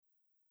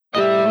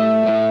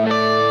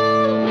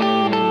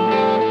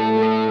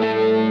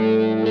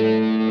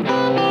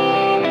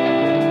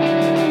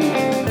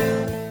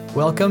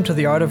Welcome to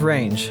The Art of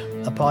Range,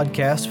 a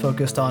podcast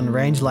focused on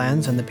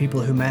rangelands and the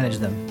people who manage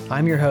them.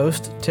 I'm your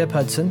host, Tip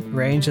Hudson,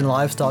 Range and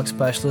Livestock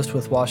Specialist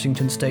with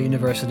Washington State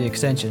University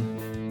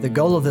Extension. The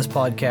goal of this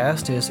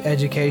podcast is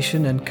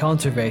education and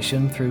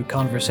conservation through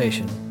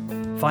conversation.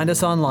 Find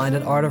us online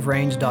at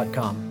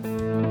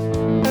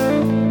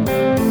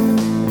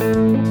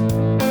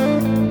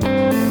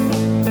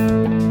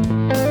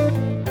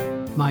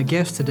artofrange.com. My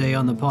guest today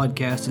on the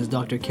podcast is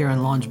Dr. Karen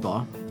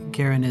Launchbaugh.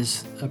 Karen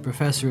is a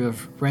professor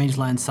of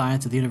rangeland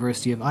science at the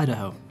University of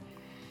Idaho.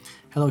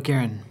 Hello,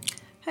 Karen.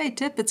 Hey,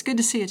 Tip. It's good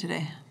to see you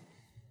today.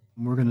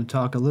 We're going to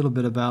talk a little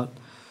bit about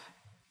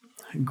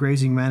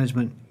grazing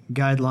management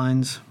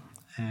guidelines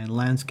and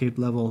landscape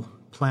level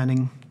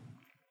planning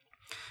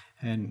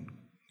and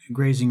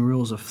grazing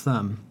rules of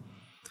thumb.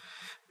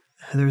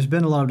 There's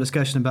been a lot of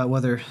discussion about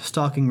whether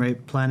stocking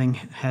rate planning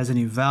has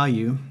any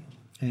value,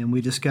 and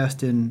we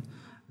discussed in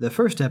the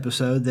first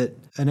episode that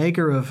an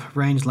acre of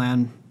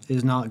rangeland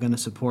is not going to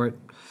support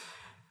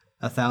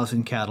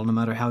 1,000 cattle, no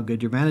matter how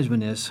good your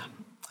management is.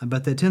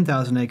 But that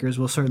 10,000 acres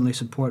will certainly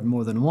support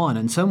more than one.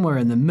 And somewhere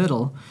in the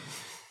middle,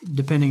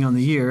 depending on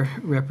the year,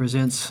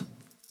 represents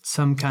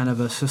some kind of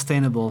a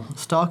sustainable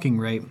stocking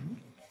rate.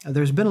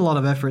 There's been a lot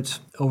of efforts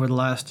over the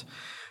last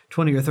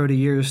 20 or 30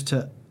 years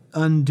to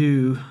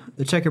undo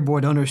the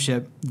checkerboard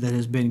ownership that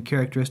has been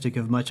characteristic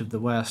of much of the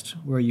West,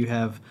 where you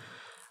have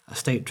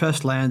state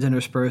trust lands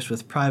interspersed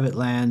with private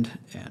land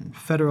and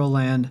federal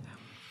land.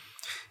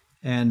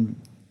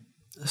 And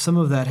some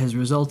of that has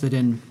resulted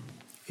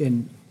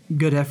in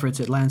good efforts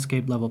at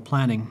landscape level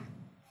planning.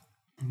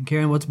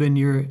 Karen, what's been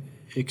your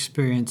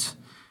experience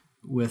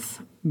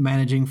with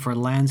managing for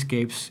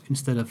landscapes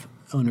instead of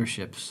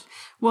ownerships?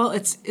 Well,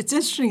 it's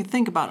interesting to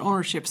think about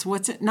ownerships.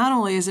 Not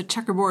only is it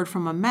checkerboard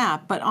from a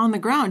map, but on the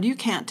ground you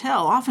can't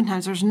tell.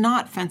 Oftentimes there's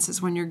not fences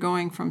when you're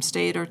going from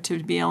state or to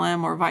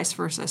BLM or vice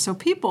versa. So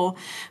people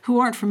who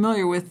aren't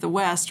familiar with the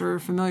West or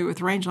familiar with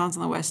rangelands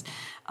in the West,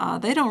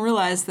 they don't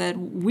realize that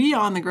we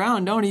on the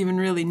ground don't even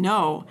really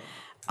know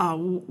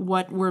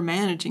what we're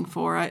managing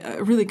for.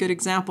 A really good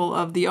example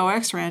of the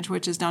OX Ranch,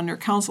 which is down near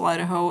Council,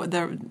 Idaho.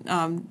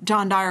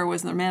 John Dyer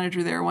was the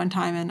manager there one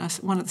time, and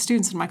one of the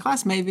students in my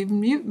class, may have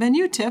even been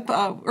you, Tip,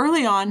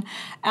 early on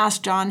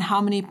asked John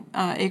how many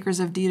acres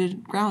of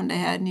deeded ground they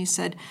had, and he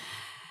said,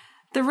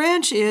 the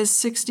ranch is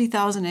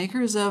 60,000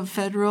 acres of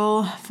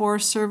federal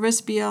Forest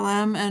Service,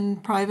 BLM,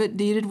 and private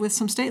deeded with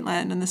some state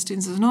land. And the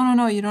student says,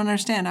 no, you don't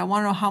understand. I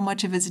want to know how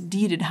much of it's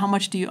deeded. How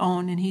much do you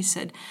own? And he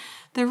said,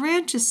 the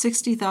ranch is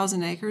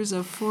 60,000 acres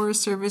of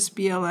Forest Service,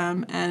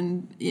 BLM,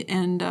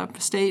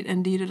 and state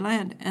and deeded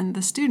land. And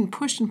the student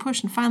pushed and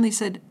finally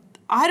said,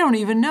 I don't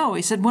even know.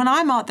 He said, when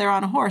I'm out there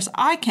on a horse,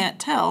 I can't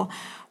tell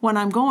when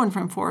I'm going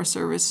from Forest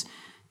Service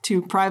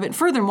to private.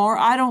 Furthermore,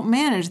 I don't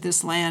manage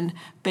this land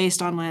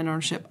based on land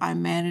ownership. I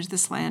manage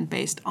this land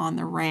based on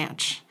the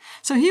ranch.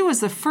 So he was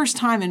the first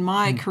time in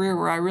my career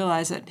where I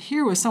realized that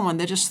here was someone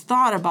that just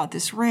thought about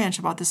this ranch,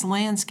 about this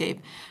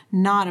landscape,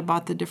 not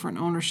about the different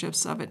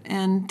ownerships of it.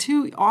 And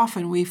too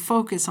often we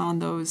focus on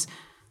those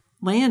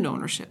land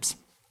ownerships.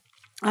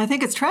 I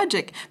think it's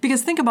tragic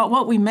because think about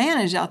what we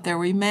manage out there.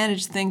 We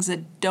manage things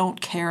that don't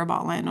care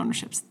about land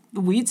ownerships. The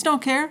weeds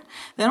don't care.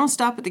 They don't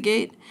stop at the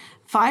gate.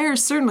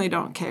 Fires certainly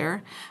don't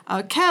care.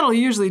 Cattle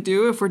usually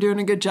do. If we're doing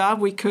a good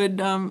job, we could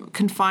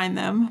confine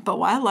them, but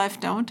wildlife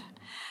don't.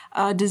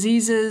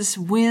 Diseases,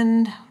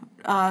 wind,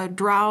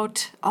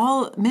 drought,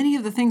 many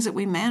of the things that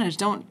we manage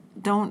don't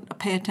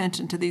pay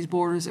attention to these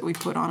borders that we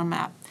put on a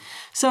map.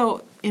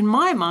 So in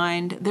my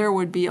mind, there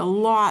would be a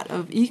lot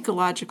of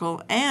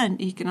ecological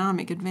and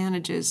economic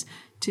advantages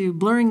to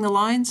blurring the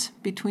lines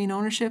between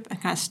ownership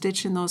and kind of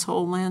stitching those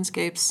whole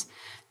landscapes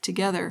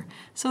together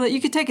so that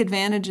you could take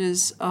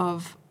advantages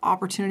of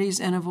opportunities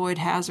and avoid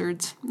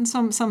hazards. And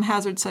some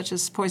hazards such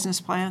as poisonous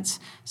plants,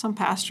 some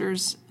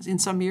pastures in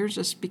some years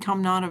just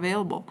become not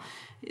available.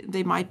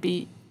 They might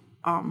be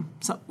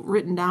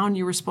written down,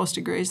 you were supposed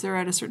to graze there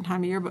at a certain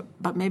time of year,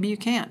 but maybe you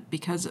can't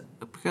because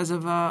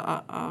of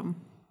a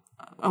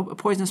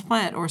poisonous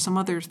plant or some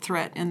other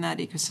threat in that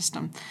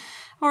ecosystem.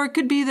 Or it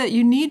could be that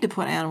you need to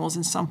put animals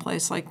in some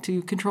place, like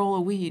to control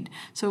a weed.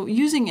 So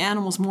using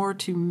animals more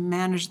to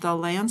manage the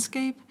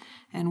landscape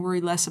and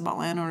worry less about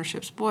land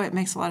ownerships, boy, it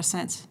makes a lot of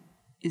sense.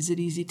 Is it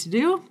easy to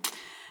do?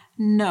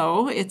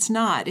 No, it's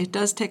not. It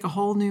does take a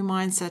whole new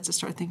mindset to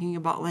start thinking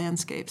about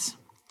landscapes.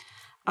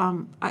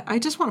 I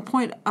just want to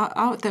point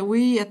out that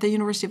we at the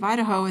University of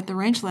Idaho at the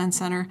Rangeland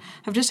Center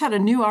have just had a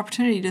new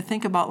opportunity to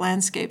think about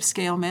landscape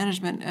scale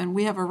management. And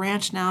we have a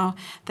ranch now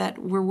that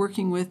we're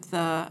working with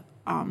the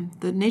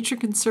Nature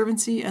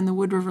Conservancy and the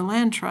Wood River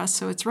Land Trust.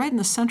 So it's right in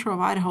the center of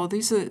Idaho.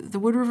 The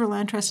Wood River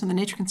Land Trust and the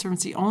Nature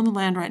Conservancy own the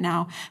land right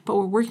now, but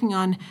we're working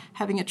on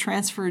having it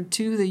transferred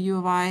to the U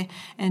of I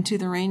and to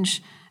the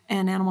range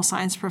and animal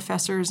science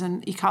professors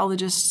and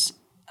ecologists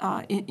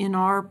in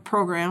our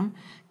program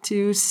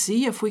to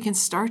see if we can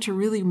start to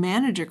really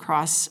manage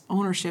across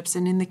ownerships.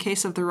 And in the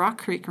case of the Rock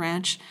Creek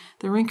Ranch,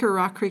 the Rinker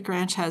Rock Creek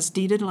Ranch has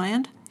deeded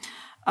land,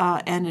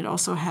 and it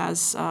also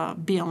has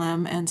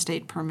BLM and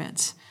state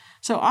permits.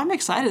 So I'm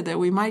excited that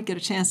we might get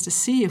a chance to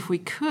see if we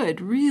could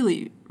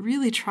really,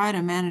 really try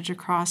to manage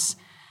across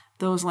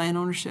those land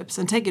ownerships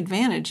and take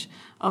advantage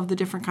of the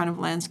different kind of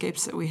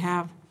landscapes that we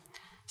have.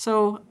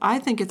 So I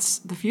think it's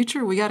the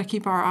future. We got to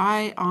keep our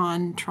eye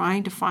on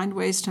trying to find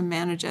ways to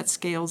manage at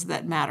scales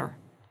that matter.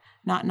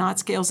 Not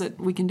scales that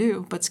we can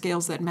do, but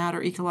scales that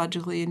matter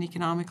ecologically and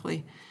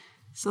economically.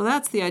 So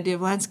that's the idea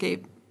of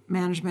landscape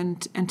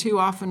management. And too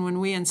often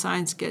when we in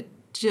science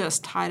get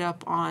just tied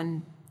up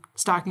on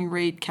stocking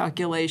rate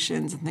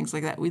calculations and things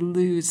like that, we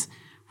lose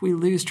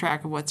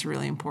track of what's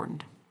really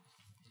important.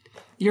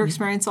 Your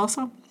experience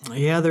also?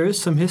 Yeah, there is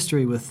some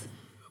history with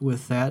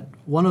that.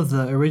 One of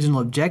the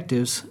original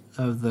objectives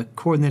of the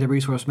coordinated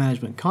resource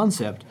management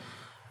concept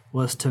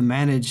was to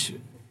manage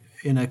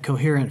in a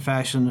coherent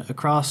fashion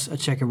across a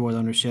checkerboard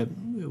ownership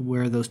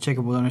where those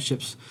checkerboard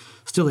ownerships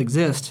still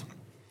exist.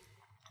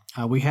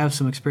 We have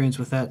some experience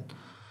with that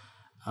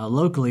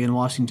locally in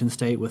Washington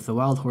State with the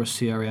Wild Horse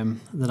CRM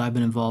that I've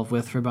been involved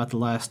with for about the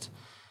last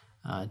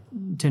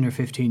 10 or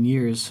 15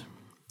 years.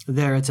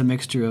 There it's a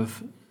mixture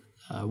of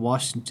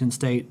Washington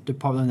State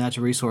Department of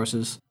Natural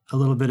Resources, a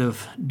little bit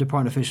of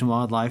Department of Fish and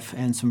Wildlife,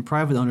 and some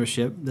private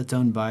ownership that's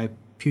owned by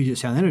Puget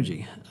Sound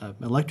Energy,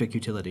 electric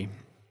utility.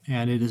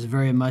 And it is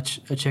very much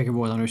a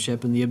checkerboard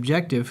ownership. And the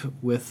objective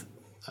with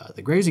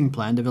the grazing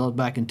plan developed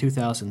back in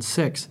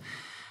 2006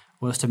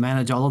 was to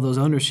manage all of those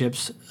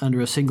ownerships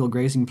under a single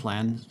grazing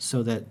plan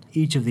so that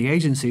each of the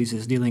agencies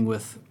is dealing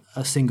with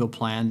a single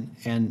plan,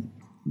 and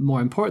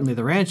more importantly,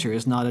 the rancher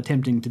is not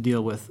attempting to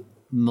deal with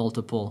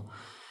multiple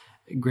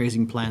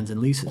grazing plans and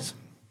leases.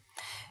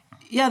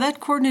 Yeah, that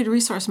coordinated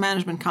resource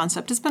management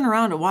concept has been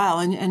around a while,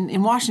 and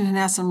in Washington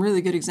has some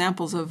really good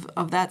examples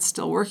of that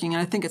still working,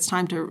 and I think it's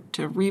time to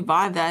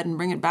revive that and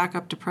bring it back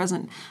up to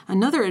present.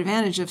 Another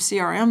advantage of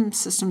CRM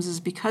systems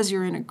is because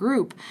you're in a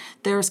group,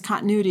 there's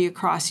continuity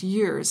across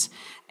years.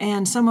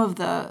 And some of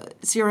the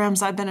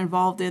CRMs I've been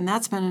involved in,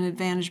 that's been an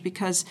advantage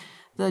because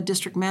the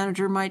district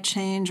manager might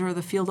change, or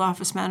the field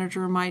office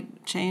manager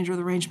might change, or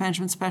the range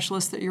management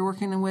specialist that you're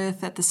working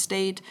with at the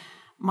state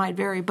might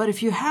vary. But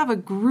if you have a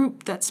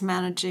group that's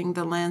managing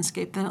the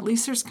landscape, then at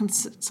least there's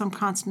some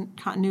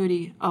constant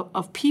continuity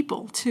of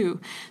people too.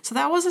 So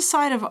that was a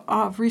side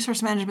of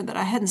resource management that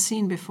I hadn't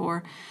seen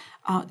before.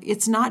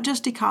 It's not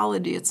just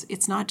ecology,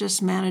 it's not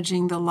just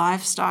managing the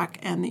livestock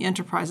and the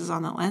enterprises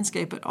on that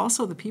landscape, but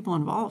also the people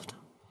involved.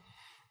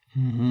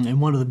 Mm-hmm. And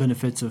one of the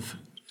benefits of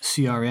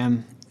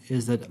CRM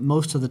is that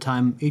most of the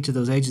time each of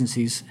those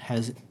agencies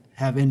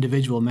have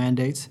individual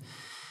mandates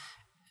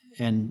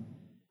and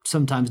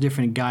sometimes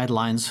different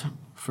guidelines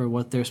for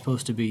what they're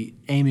supposed to be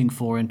aiming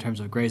for in terms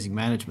of grazing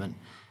management.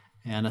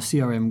 And a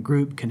CRM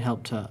group can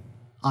help to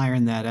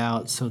iron that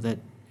out so that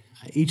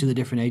each of the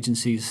different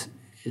agencies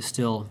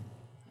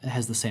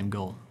has the same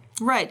goal.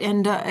 Right,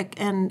 and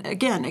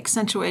again,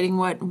 accentuating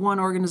what one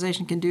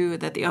organization can do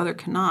that the other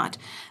cannot.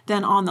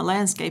 Then on the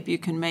landscape, you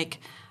can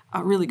make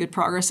really good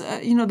progress.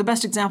 The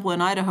best example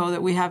in Idaho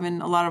that we have in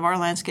a lot of our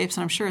landscapes,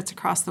 and I'm sure it's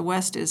across the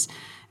West, is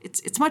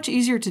it's much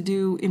easier to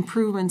do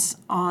improvements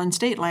on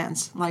state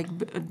lands,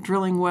 like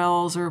drilling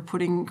wells or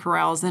putting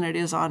corrals, than it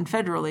is on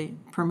federally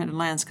permitted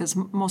lands, because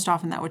most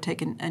often that would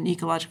take an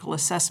ecological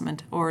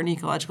assessment or an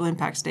ecological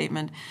impact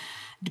statement,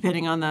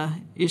 depending on the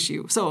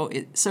issue. So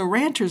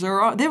ranchers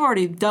they've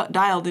already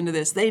dialed into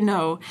this. They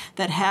know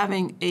that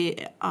having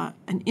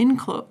an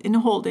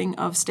inholding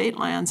of state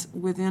lands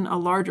within a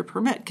larger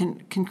permit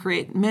can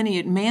create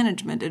many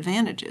management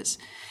advantages.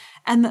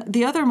 And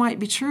the other might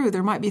be true.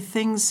 There might be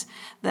things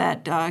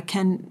that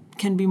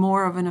can be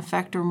more of an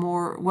effect or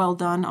more well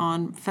done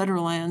on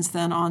federal lands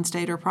than on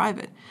state or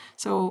private.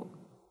 So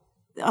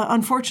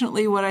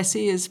unfortunately, what I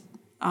see is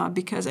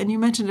because, and you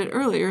mentioned it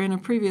earlier in a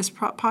previous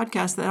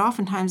podcast, that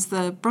oftentimes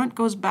the brunt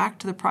goes back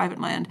to the private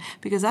land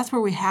because that's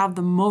where we have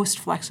the most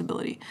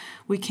flexibility.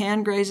 We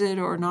can graze it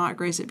or not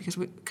graze it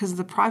because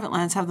the private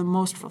lands have the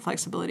most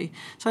flexibility.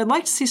 So I'd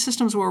like to see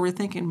systems where we're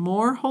thinking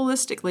more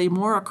holistically,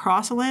 more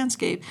across a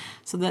landscape,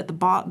 so that the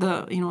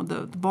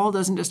ball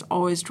doesn't just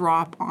always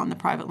drop on the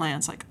private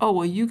lands. Like, oh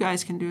well, you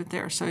guys can do it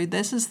there. So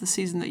this is the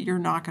season that you're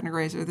not going to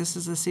graze, or this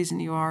is the season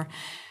you are.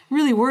 It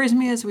really worries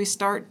me as we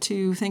start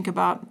to think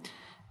about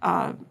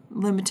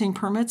limiting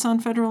permits on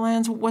federal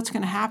lands. What's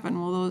going to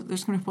happen? Well,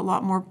 there's going to be a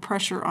lot more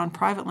pressure on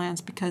private lands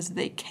because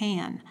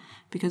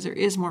there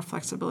is more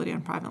flexibility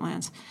on private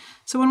lands.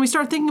 So when we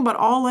start thinking about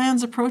all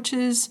lands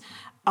approaches,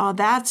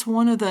 that's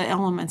one of the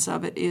elements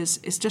of it is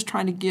just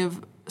trying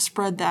to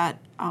spread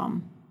that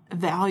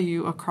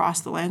value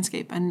across the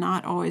landscape, and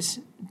not always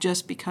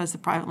just because the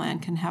private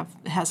land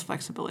has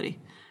flexibility,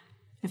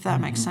 if that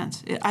makes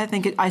sense.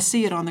 I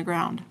see it on the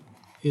ground.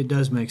 It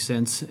does make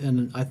sense,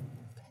 and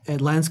at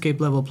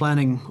landscape level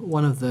planning,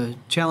 one of the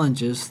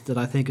challenges that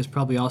I think is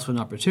probably also an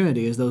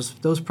opportunity is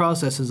those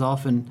processes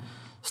often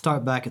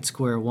start back at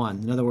square one.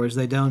 In other words,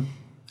 they don't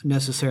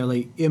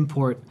necessarily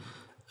import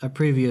a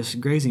previous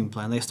grazing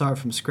plan. They start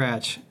from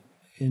scratch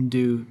and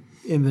do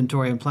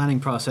inventory and planning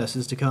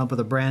processes to come up with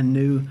a brand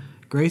new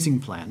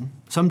grazing plan,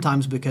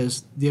 sometimes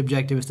because the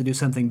objective is to do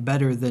something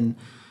better than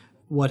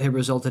what had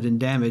resulted in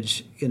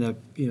damage in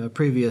a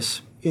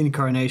previous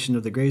incarnation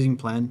of the grazing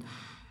plan.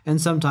 And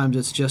sometimes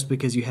it's just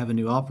because you have a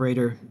new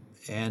operator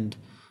and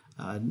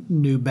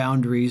new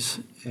boundaries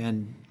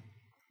and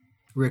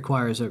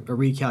requires a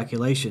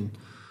recalculation.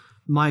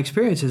 My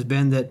experience has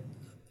been that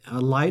a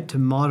light to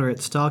moderate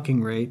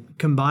stalking rate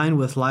combined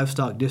with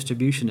livestock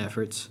distribution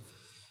efforts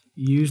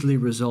usually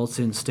results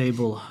in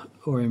stable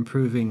or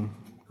improving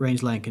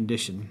rangeland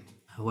condition.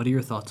 What are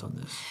your thoughts on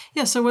this?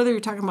 Yeah, so whether you're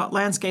talking about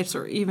landscapes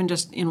or even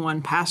just in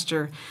one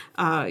pasture,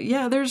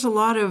 there's a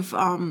lot of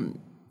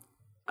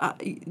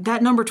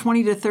that number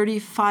 20 to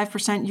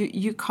 35%,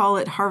 you call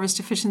it harvest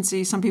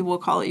efficiency. Some people will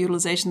call it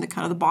utilization.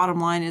 The bottom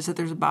line is that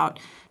there's about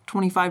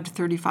 25 to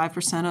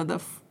 35% of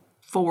the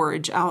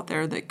forage out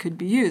there that could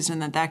be used,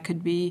 and that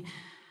could be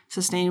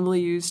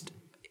sustainably used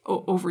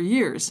over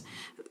years.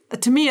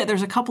 To me,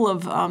 there's a couple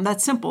of,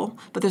 that's simple,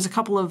 but there's a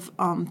couple of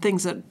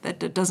things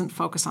that doesn't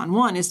focus on.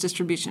 One is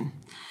distribution.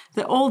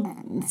 The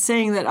old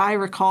saying that I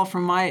recall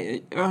from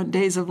my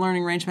days of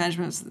learning range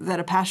management is that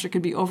a pasture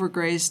could be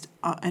overgrazed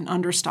and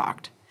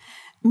understocked,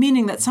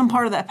 meaning that some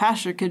part of that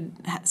pasture could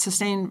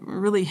sustain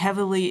really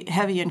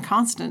heavy and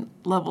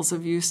constant levels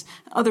of use.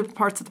 Other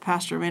parts of the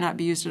pasture may not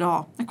be used at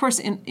all. Of course,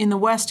 in the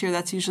West here,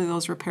 that's usually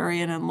those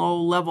riparian and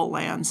low-level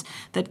lands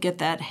that get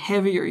that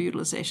heavier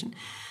utilization.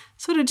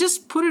 So to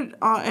just put it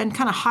and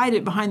kind of hide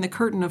it behind the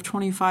curtain of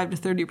 25 to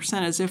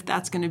 30% as if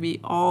that's going to be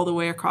all the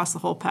way across the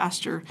whole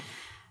pasture,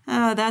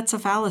 that's a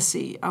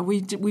fallacy.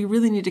 We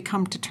really need to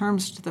come to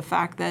terms to the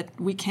fact that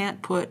we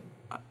can't put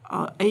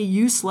a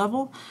use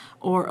level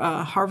or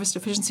a harvest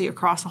efficiency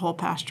across the whole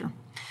pasture.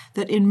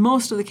 That in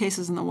most of the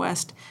cases in the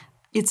West,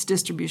 it's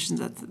distribution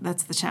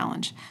that's the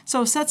challenge.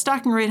 So set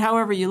stocking rate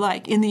however you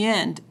like. In the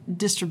end,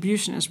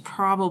 distribution is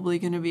probably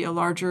going to be a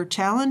larger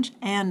challenge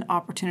and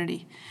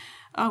opportunity.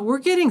 We're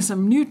getting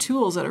some new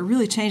tools that are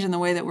really changing the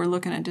way that we're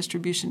looking at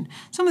distribution.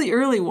 Some of the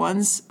early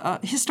ones,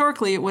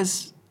 historically it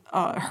was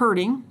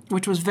herding,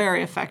 which was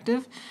very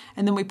effective,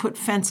 and then we put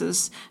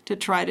fences to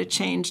try to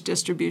change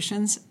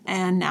distributions.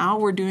 And now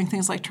we're doing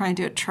things like trying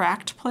to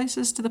attract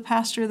places to the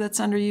pasture that's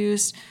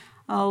underused.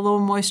 Low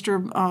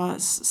moisture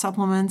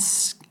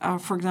supplements,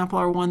 for example,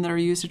 are one that are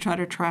used to try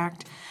to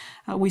attract.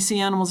 We see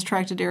animals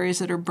attracted to areas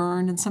that are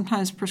burned, and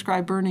sometimes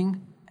prescribed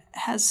burning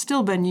has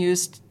still been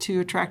used to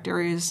attract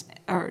areas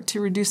or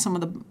to reduce some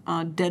of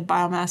the dead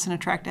biomass and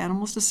attract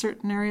animals to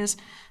certain areas.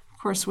 Of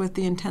course, with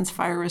the intense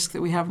fire risk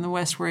that we have in the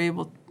West, we're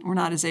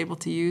not as able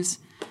to use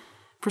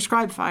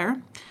prescribed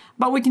fire.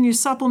 But we can use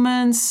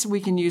supplements. We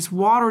can use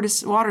water.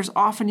 Water's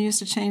often used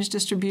to change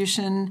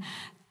distribution.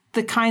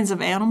 The kinds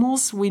of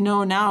animals, we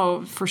know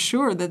now for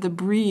sure that the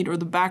breed or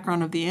the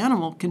background of the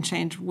animal can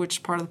change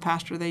which part of the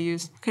pasture they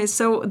use. Okay,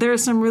 so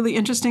there's some really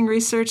interesting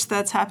research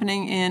that's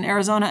happening in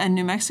Arizona and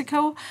New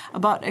Mexico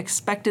about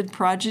expected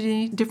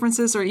progeny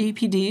differences, or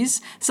EPDs,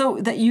 so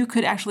that you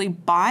could actually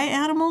buy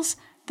animals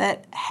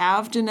that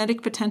have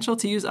genetic potential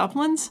to use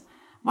uplands.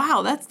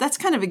 Wow, that's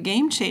kind of a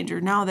game changer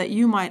now that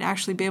you might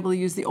actually be able to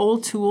use the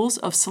old tools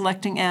of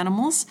selecting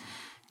animals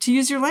to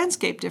use your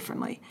landscape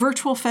differently.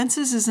 Virtual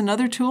fences is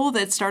another tool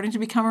that's starting to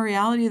become a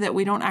reality, that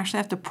we don't actually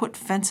have to put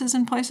fences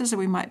in places, that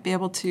we might be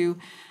able to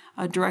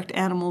direct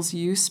animals'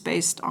 use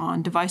based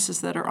on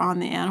devices that are on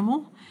the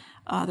animal.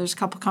 There's a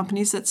couple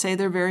companies that say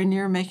they're very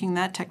near making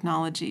that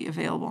technology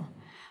available.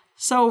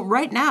 So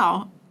right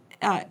now,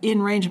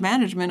 in range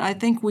management, I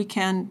think we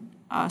can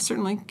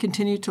certainly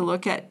continue to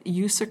look at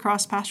use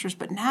across pastures,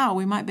 but now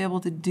we might be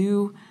able to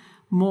do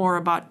more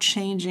about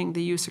changing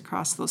the use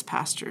across those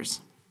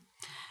pastures.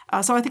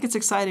 So I think it's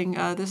exciting.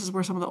 This is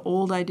where some of the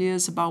old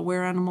ideas about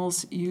where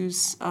animals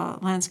use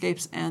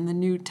landscapes and the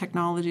new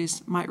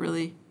technologies might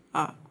really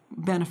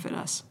benefit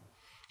us.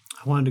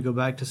 I wanted to go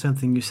back to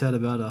something you said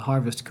about a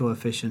harvest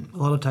coefficient. A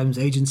lot of times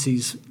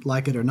agencies,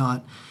 like it or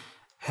not,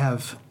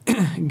 have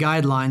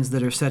guidelines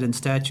that are set in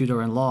statute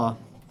or in law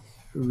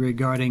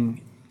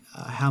regarding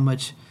how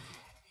much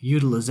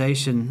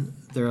utilization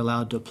they're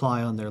allowed to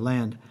apply on their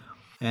land.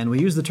 And we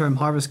use the term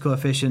harvest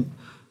coefficient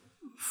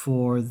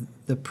for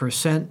the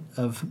percent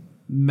of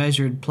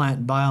measured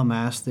plant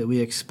biomass that we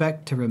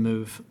expect to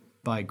remove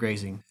by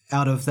grazing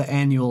out of the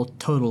annual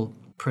total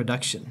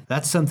production.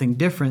 That's something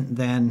different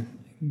than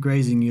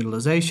grazing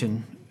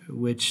utilization,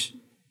 which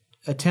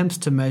attempts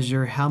to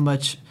measure how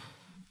much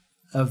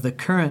of the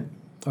current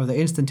or the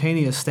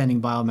instantaneous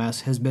standing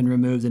biomass has been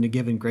removed in a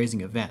given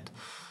grazing event.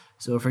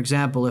 So, for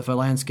example, if a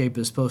landscape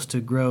is supposed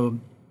to grow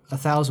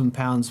 1,000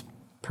 pounds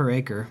per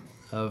acre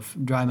of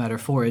dry matter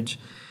forage,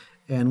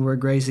 and we're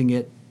grazing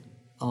it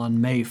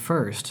on May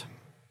 1st,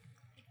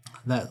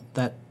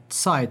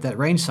 that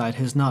range site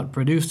has not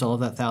produced all of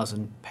that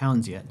 1,000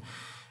 pounds yet.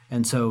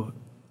 And so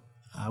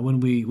when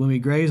we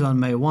graze on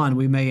May 1,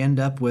 we may end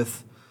up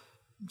with,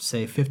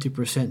 say,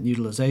 50%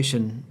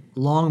 utilization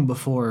long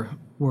before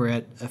we're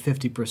at a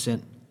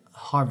 50%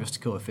 harvest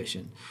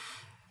coefficient.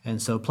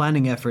 And so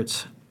planning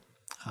efforts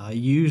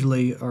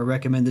usually are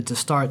recommended to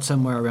start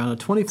somewhere around a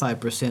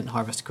 25%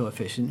 harvest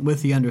coefficient,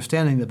 with the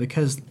understanding that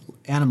because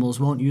animals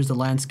won't use the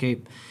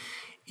landscape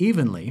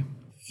evenly,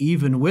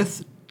 even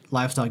with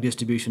livestock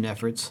distribution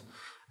efforts,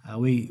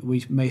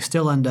 we may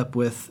still end up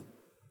with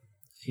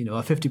a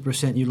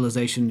 50%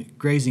 utilization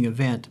grazing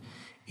event,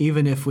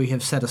 even if we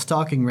have set a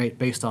stocking rate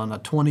based on a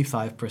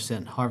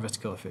 25%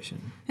 harvest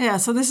coefficient. Yeah,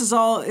 so this is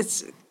all,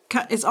 it's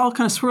all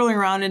kind of swirling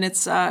around, and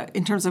it's,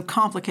 in terms of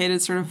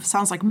complicated, sort of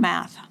sounds like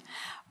math.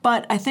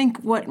 But I think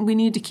what we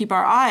need to keep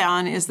our eye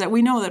on is that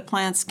we know that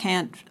plants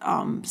can't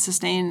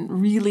sustain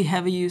really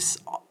heavy use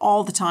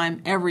all the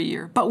time, every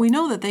year. But we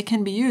know that they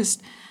can be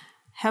used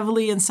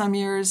heavily in some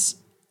years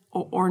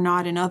or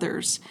not in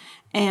others.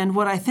 And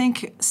what I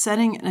think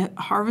setting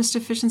a harvest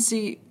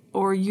efficiency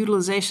or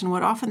utilization,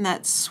 what often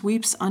that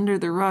sweeps under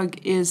the rug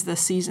is the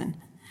season.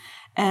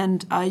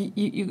 And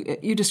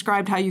you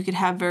described how you could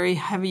have very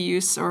heavy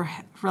use or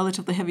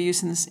relatively heavy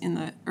use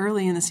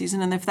early in the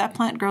season, and if that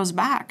plant grows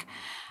back,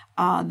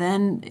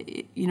 then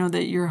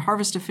that your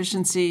harvest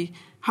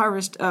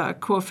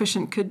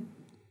coefficient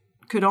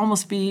could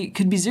almost be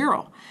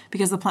zero,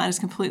 because the plant is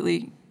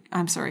completely.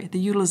 I'm sorry, the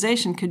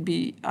utilization could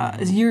be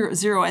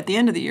zero at the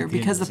end of the year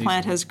because the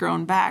plant has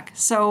grown back.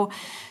 So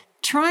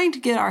trying to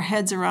get our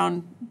heads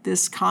around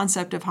this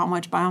concept of how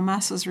much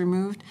biomass is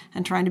removed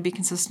and trying to be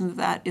consistent with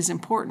that is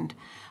important.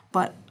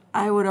 But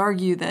I would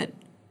argue that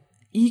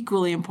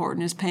equally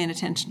important is paying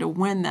attention to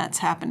when that's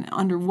happening,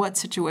 under what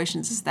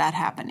situations is that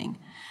happening.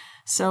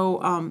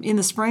 So in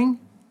the spring,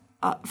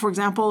 for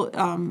example,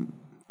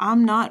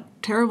 I'm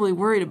not terribly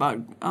worried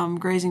about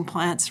grazing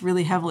plants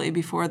really heavily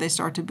before they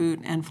start to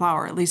boot and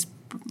flower, at least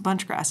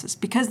bunch grasses,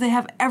 because they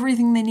have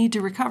everything they need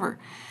to recover.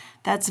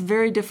 That's a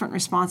very different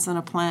response than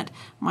a plant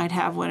might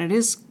have when it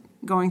is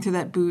going through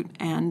that boot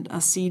and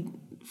a seed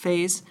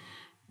phase,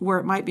 where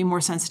it might be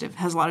more sensitive,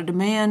 has a lot of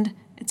demand,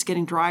 it's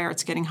getting drier,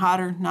 it's getting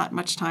hotter, not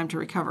much time to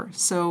recover.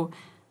 So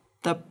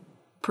the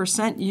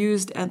percent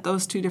used at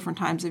those two different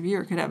times of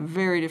year could have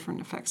very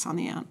different effects on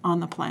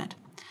the plant.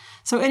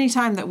 So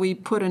anytime that we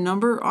put a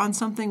number on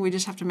something, we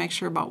just have to make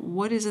sure about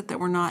what is it that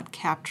we're not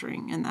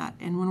capturing in that.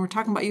 And when we're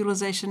talking about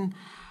utilization,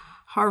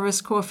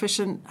 harvest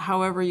coefficient,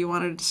 however you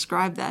want to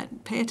describe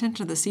that, pay attention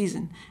to the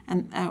season.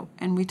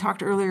 And we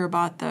talked earlier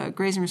about the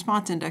grazing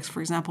response index,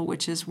 for example,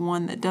 which is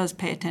one that does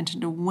pay attention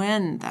to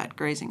when that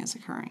grazing is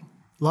occurring.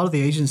 A lot of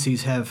the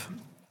agencies have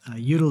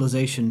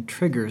utilization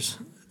triggers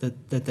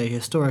that they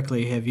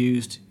historically have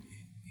used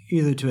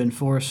either to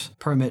enforce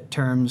permit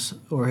terms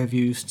or have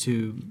used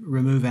to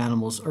remove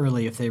animals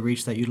early if they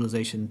reach that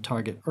utilization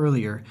target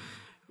earlier.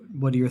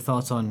 What are your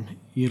thoughts on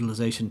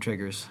utilization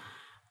triggers?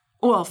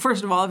 Well,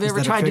 first of all, have you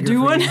ever tried to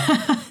do one?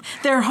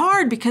 They're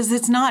hard because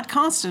it's not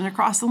constant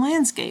across the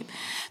landscape.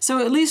 So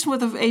at least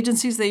with the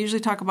agencies, they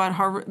usually talk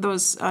about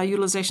those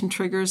utilization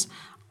triggers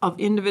of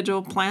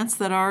individual plants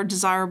that are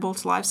desirable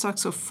to livestock,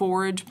 so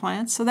forage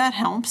plants. So that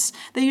helps.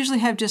 They usually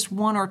have just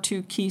one or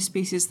two key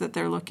species that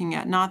they're looking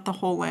at, not the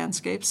whole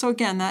landscape. So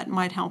again, that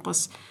might help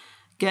us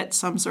get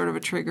some sort of a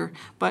trigger.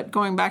 But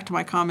going back to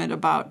my comment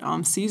about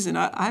season,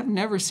 I've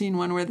never seen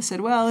one where they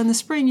said, well, in the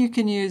spring you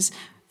can use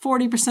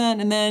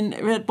 40%, and then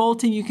at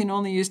bolting you can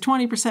only use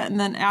 20%, and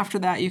then after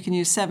that you can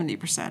use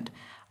 70%.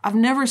 I've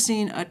never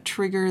seen a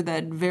trigger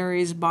that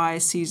varies by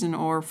season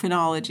or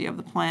phenology of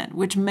the plant,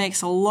 which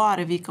makes a lot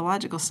of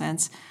ecological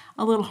sense,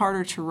 a little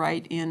harder to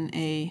write in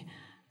a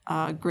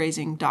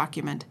grazing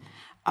document.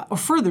 Or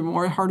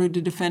furthermore, harder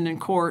to defend in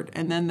court,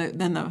 and then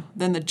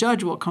the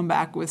judge will come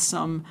back with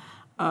some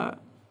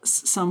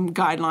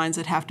guidelines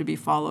that have to be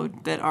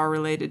followed that are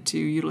related to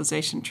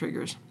utilization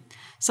triggers.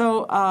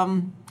 So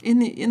in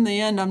the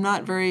end, I'm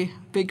not very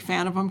big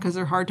fan of them because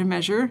they're hard to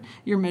measure.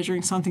 You're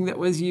measuring something that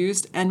was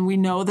used, and we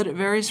know that it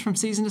varies from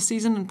season to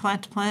season and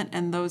plant to plant,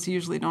 and those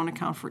usually don't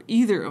account for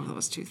either of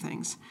those two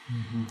things.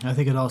 Mm-hmm. I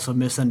think it also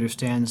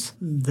misunderstands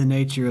the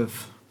nature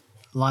of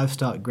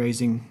livestock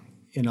grazing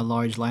in a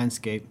large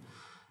landscape.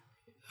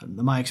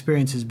 My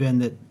experience has been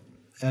that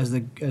as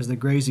the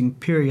grazing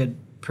period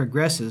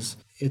progresses,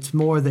 it's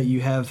more that you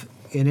have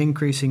an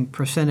increasing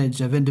percentage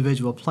of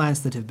individual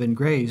plants that have been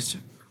grazed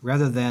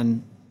rather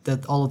than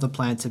that all of the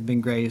plants have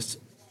been grazed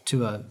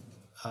to a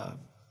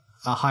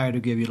higher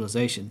degree of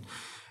utilization.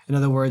 In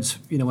other words,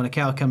 when a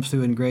cow comes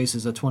through and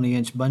grazes a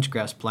 20-inch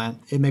bunchgrass plant,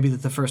 it may be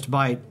that the first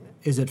bite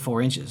is at 4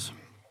 inches.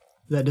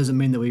 That doesn't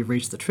mean that we've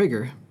reached the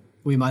trigger.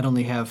 We might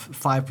only have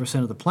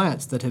 5% of the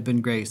plants that have been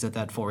grazed at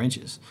that 4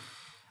 inches.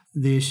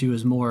 The issue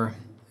is more,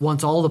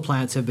 once all the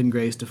plants have been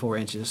grazed to 4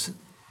 inches,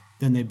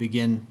 then they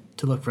begin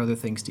to look for other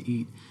things to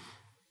eat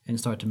and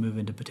start to move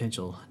into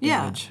potential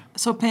damage. Yeah,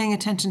 so paying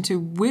attention to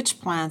which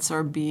plants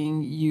are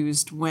being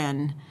used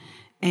when,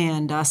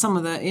 and some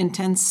of the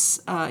intense,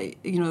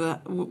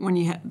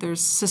 there's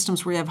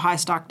systems where you have high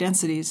stock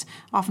densities,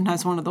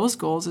 oftentimes one of those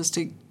goals is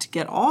to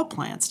get all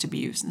plants to be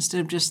used instead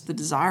of just the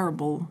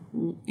desirable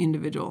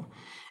individual.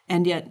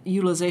 And yet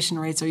utilization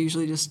rates are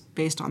usually just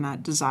based on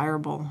that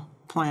desirable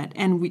plant.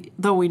 And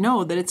though we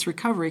know that its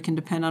recovery can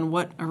depend on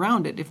what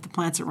around it, if the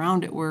plants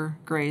around it were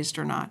grazed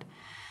or not.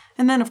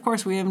 And then, of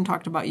course, we haven't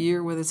talked about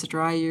year, whether it's a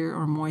dry year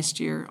or moist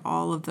year.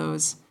 All of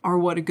those are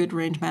what a good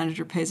range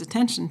manager pays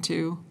attention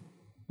to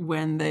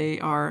when they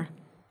are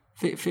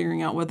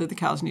figuring out whether the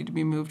cows need to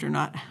be moved or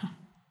not.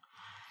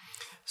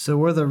 So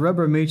where the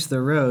rubber meets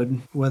the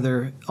road,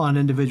 whether on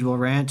an individual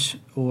ranch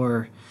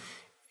or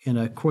in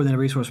a coordinated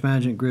resource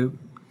management group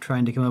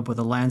trying to come up with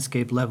a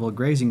landscape level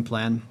grazing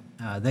plan,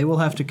 they will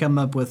have to come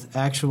up with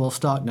actual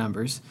stock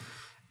numbers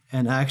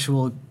and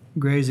actual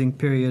grazing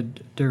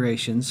period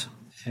durations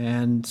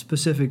and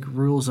specific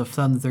rules of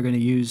thumb that they're going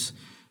to use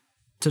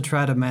to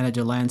try to manage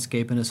a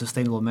landscape in a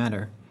sustainable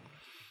manner.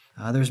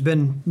 There's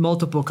been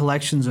multiple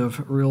collections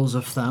of rules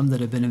of thumb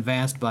that have been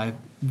advanced by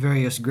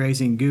various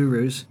grazing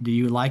gurus. Do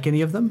you like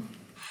any of them?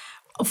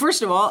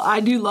 First of all, I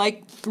do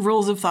like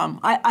rules of thumb.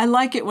 I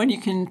like it when you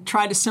can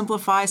try to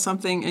simplify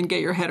something and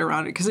get your head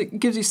around it because it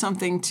gives you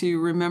something to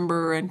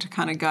remember and to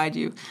kind of guide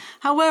you.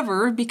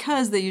 However,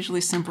 because they usually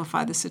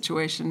simplify the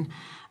situation,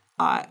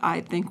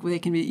 I think they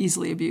can be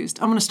easily abused.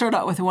 I'm going to start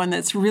out with one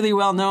that's really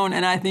well known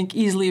and I think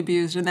easily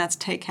abused, and that's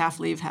take half,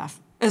 leave half.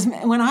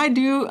 When I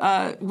do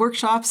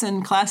workshops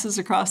and classes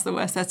across the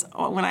West, that's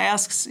when I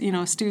ask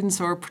students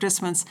or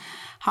participants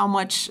how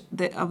much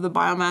of the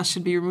biomass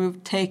should be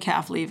removed. Take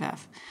half, leave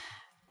half.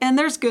 And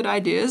there's good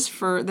ideas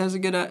there's a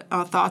good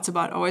thoughts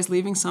about always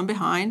leaving some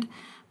behind.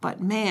 But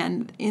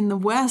man, in the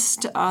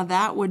West,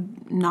 that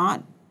would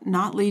not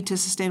lead to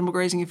sustainable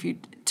grazing if you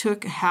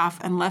took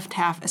half and left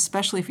half,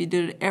 especially if you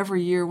did it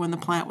every year when the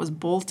plant was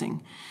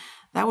bolting.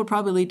 That would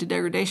probably lead to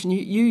degradation.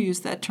 You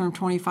used that term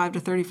 25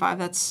 to 35.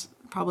 That's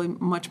probably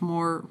much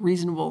more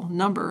reasonable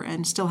number,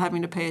 and still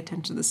having to pay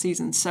attention to the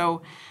season.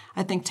 So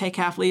I think take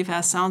half, leave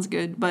half sounds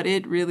good, but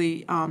it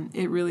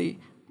really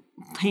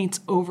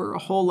paints over a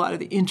whole lot of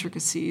the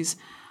intricacies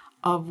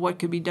of what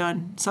could be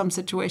done. Some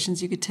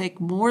situations you could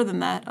take more than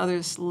that,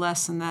 others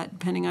less than that,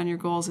 depending on your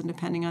goals and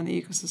depending on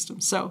the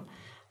ecosystem. So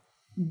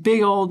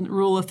big old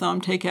rule of thumb,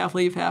 take half,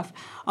 leave half.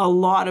 A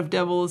lot of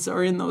devils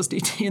are in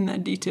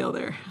that detail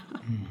there.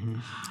 Mm-hmm.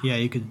 Yeah,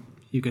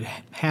 you could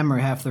hammer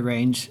half the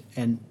range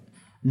and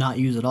not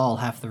use at all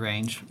half the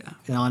range. Yeah.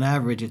 And on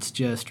average, it's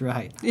just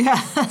right. Yeah,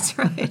 that's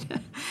right.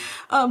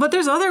 But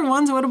there's other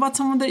ones. What about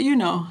someone that you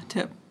know,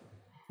 Tip?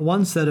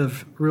 One set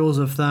of rules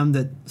of thumb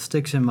that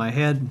sticks in my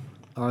head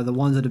are the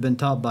ones that have been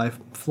taught by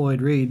Floyd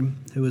Reed,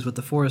 who was with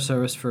the Forest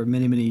Service for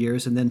many, many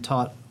years and then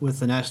taught with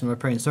the National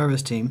Riparian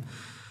Service team.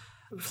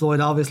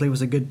 Floyd obviously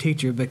was a good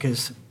teacher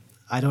because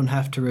I don't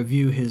have to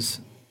review his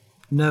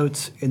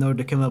notes in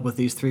order to come up with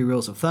these 3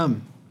 rules of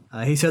thumb.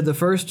 He said the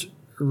first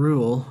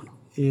rule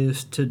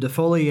is to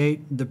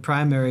defoliate the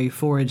primary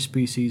forage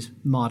species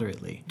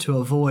moderately to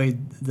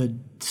avoid the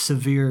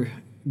severe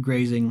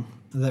grazing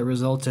that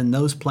results in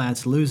those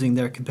plants losing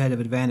their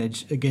competitive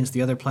advantage against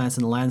the other plants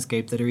in the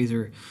landscape that are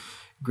either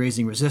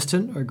grazing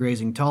resistant or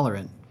grazing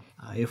tolerant.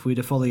 If we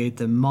defoliate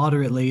them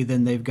moderately,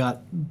 then they've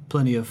got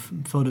plenty of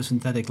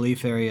photosynthetic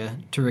leaf area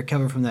to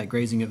recover from that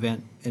grazing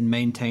event and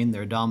maintain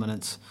their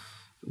dominance,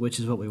 which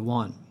is what we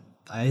want.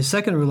 His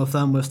second rule of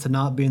thumb was to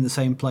not be in the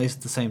same place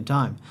at the same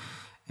time.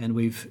 And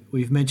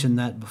we've mentioned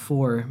that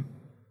before,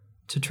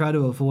 to try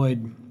to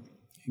avoid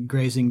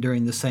grazing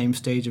during the same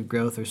stage of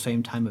growth or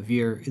same time of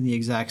year in the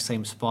exact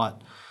same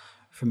spot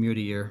from year to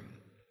year.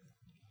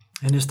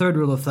 And his third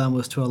rule of thumb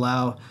was to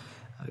allow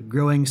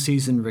growing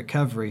season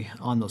recovery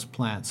on those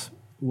plants,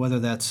 whether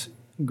that's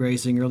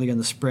grazing early in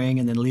the spring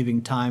and then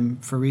leaving time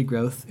for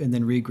regrowth and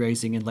then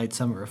regrazing in late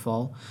summer or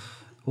fall,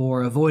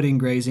 or avoiding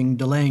grazing,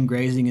 delaying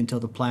grazing until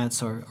the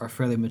plants are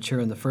fairly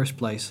mature in the first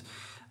place.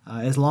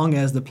 As long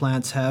as the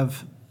plants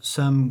have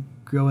some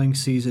growing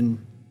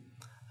season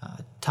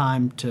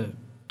time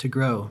to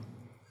grow,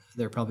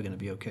 they're probably going to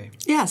be okay.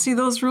 Yeah, see,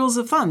 those rules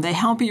of thumb, they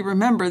help you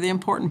remember the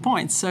important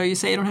points. So you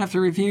say you don't have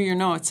to review your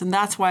notes, and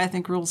that's why I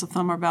think rules of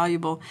thumb are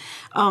valuable.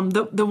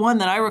 The one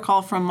that I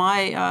recall from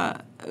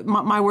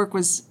my work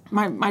was,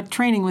 my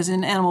training was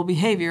in animal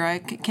behavior. I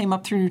came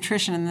up through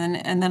nutrition,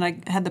 and then I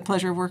had the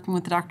pleasure of working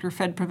with Dr.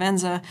 Fred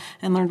Provenza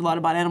and learned a lot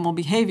about animal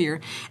behavior.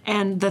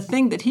 And the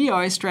thing that he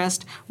always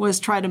stressed was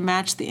try to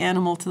match the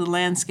animal to the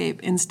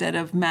landscape instead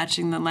of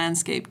matching the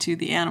landscape to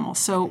the animal.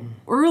 So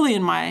early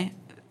in my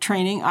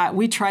training,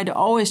 we tried to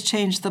always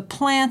change the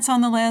plants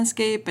on the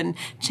landscape and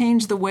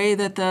change the way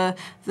that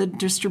the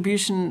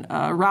distribution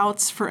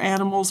routes for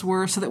animals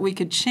were so that we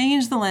could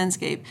change the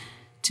landscape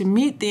to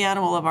meet the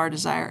animal of our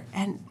desire.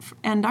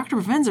 And Dr.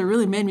 Provenza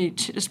really made me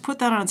just put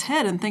that on its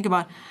head and think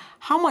about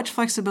how much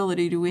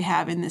flexibility do we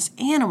have in this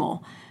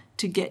animal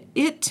to get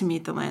it to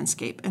meet the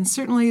landscape. And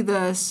certainly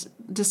the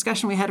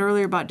discussion we had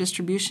earlier about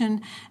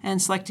distribution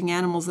and selecting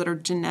animals that are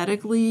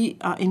genetically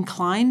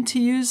inclined to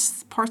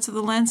use parts of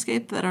the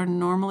landscape that are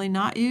normally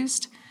not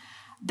used,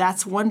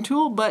 that's one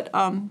tool. But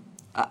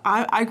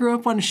I grew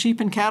up on a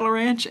sheep and cattle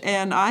ranch,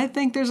 and I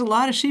think there's a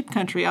lot of sheep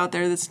country out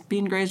there that's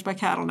being grazed by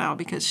cattle now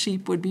because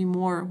sheep would be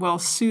more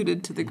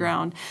well-suited to the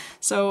ground.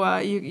 So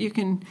you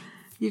can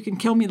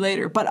kill me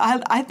later, but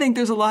I think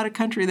there's a lot of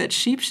country that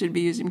sheep should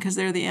be using because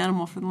they're the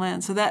animal for the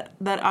land. So that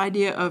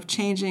idea of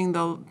changing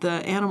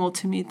the animal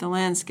to meet the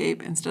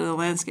landscape instead of the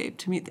landscape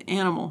to meet the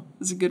animal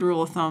is a good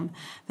rule of thumb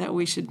that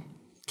we should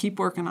keep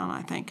working on,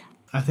 I think.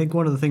 I think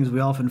one of the things we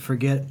often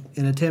forget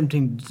in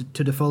attempting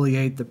to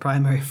defoliate the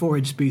primary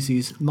forage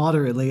species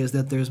moderately is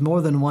that there's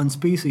more than one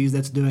species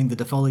that's doing the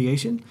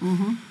defoliation.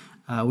 Mm-hmm.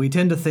 We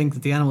tend to think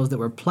that the animals that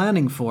we're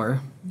planning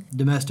for,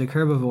 domestic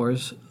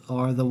herbivores,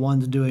 are the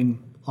ones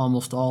doing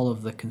almost all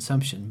of the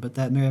consumption, but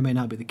that may or may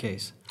not be the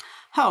case.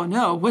 Oh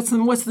no! What's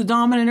the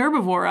dominant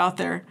herbivore out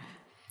there?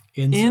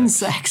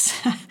 Insects.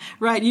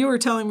 Right. You were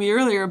telling me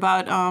earlier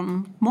about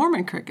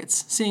Mormon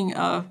crickets. Seeing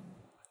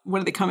what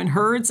do they come in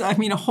herds? I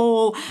mean, a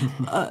whole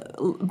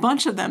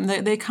bunch of them.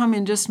 They come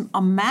in just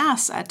a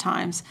mass at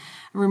times,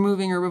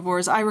 removing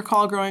herbivores. I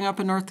recall growing up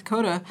in North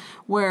Dakota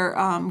where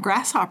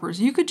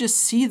grasshoppers, you could just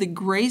see the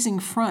grazing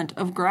front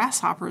of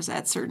grasshoppers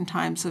at certain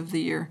times of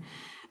the year.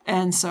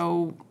 And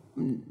so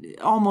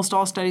almost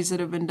all studies that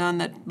have been done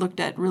that looked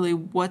at really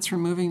what's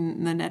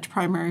removing the net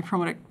primary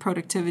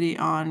productivity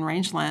on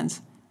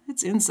rangelands,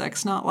 it's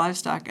insects, not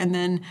livestock. And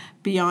then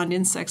beyond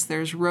insects,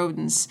 there's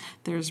rodents,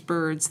 there's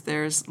birds,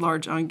 there's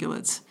large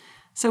ungulates.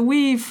 So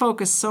we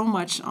focus so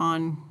much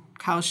on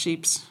cows,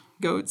 sheep,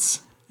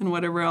 goats, and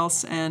whatever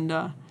else,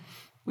 and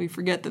we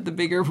forget that the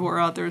big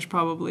herbivore out there is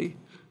probably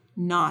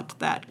not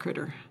that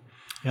critter.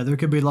 Yeah, there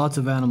could be lots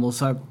of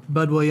animals.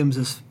 Bud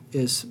Williams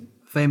is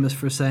famous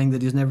for saying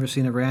that he's never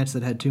seen a ranch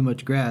that had too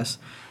much grass,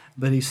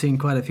 but he's seen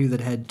quite a few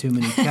that had too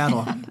many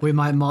cattle. We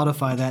might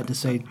modify that to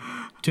say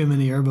too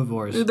many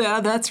herbivores. Yeah,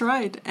 that's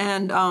right.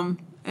 And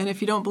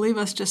if you don't believe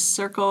us, just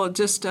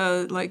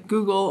like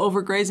Google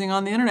overgrazing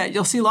on the internet.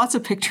 You'll see lots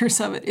of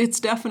pictures of it. It's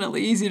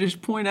definitely easy to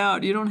point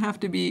out. You don't have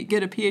to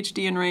get a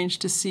PhD in range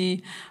to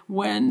see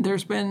when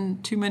there's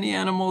been too many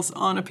animals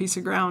on a piece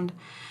of ground.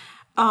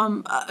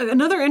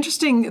 Another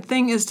interesting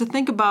thing is to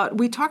think about,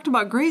 we talked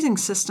about grazing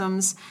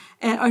systems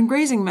and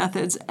grazing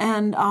methods,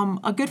 and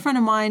a good friend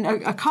of mine,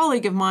 a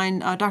colleague of mine,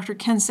 Dr.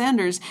 Ken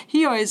Sanders,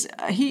 he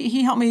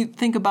helped me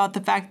think about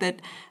the fact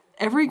that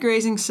every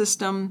grazing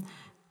system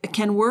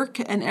can work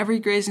and every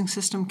grazing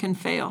system can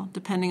fail,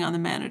 depending on the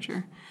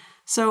manager.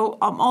 So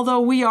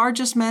although we are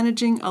just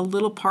managing a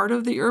little part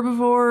of the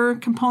herbivore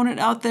component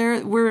out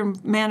there, we're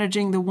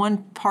managing the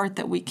one part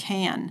that we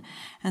can.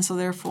 And so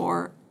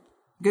therefore,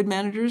 good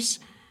managers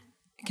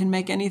can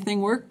make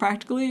anything work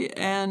practically,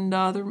 and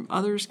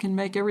others can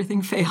make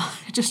everything fail.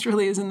 It just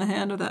really is in the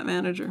hand of that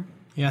manager.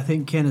 Yeah, I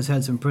think Ken has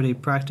had some pretty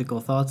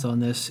practical thoughts on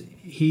this.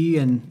 He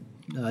and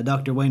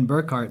Dr. Wayne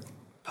Burkhart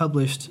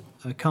published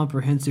a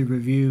comprehensive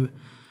review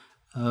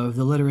of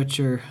the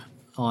literature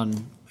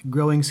on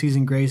growing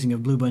season grazing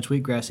of blue bunch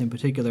wheatgrass in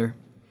particular,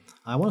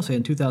 I want to say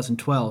in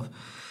 2012.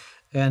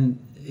 And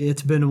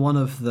it's been one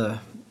of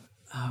the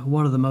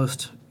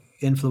most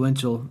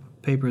influential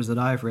papers that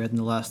I've read in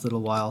the last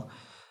little while.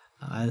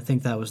 I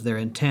think that was their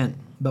intent.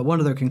 But one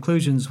of their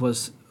conclusions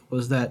was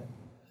that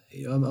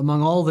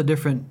among all the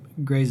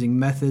different grazing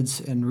methods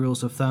and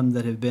rules of thumb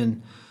that have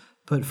been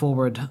put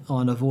forward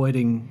on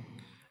avoiding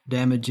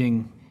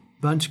damaging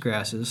bunch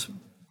grasses,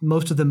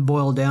 most of them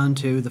boil down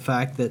to the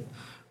fact that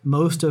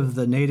most of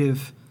the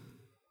native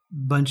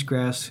bunch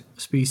grass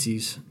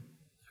species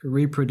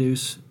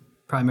reproduce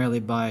primarily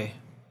by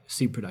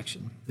seed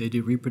production. They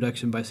do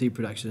reproduction by seed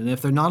production. And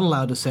if they're not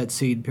allowed to set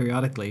seed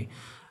periodically,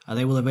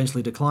 they will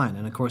eventually decline.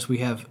 And of course, we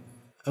have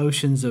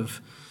oceans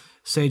of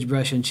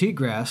sagebrush and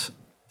cheatgrass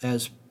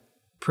as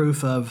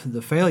proof of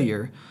the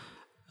failure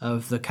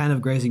of the kind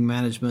of grazing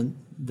management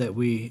that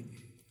we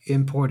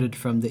imported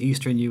from the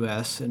eastern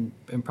U.S. and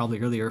probably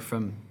earlier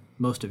from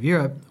most of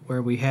Europe,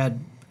 where we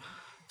had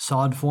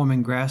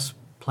sod-forming grass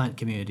plant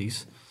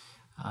communities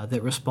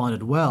that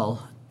responded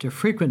well to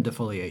frequent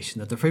defoliation,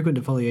 that the frequent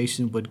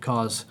defoliation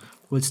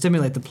would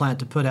stimulate the plant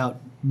to put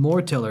out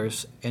more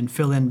tillers and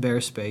fill in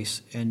bare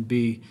space and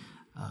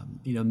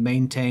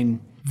maintain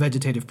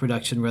vegetative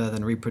production rather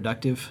than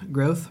reproductive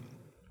growth.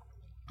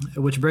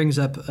 Which brings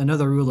up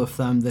another rule of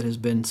thumb that has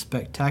been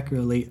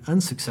spectacularly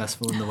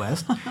unsuccessful in the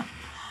West.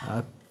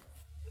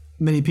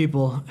 Many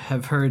people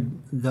have heard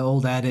the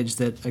old adage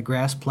that a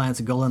grass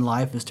plant's goal in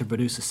life is to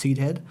produce a seed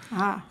head,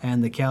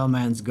 and the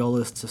cowman's goal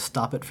is to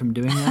stop it from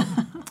doing that,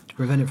 to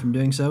prevent it from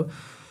doing so.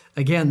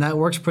 Again, that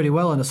works pretty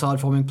well in a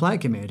sod-forming plant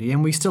community,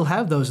 and we still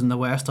have those in the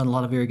West on a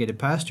lot of irrigated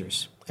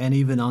pastures, and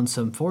even on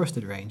some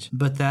forested range.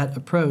 But that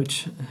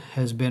approach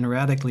has been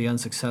radically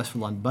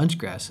unsuccessful on bunch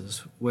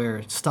grasses,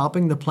 where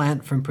stopping the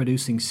plant from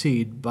producing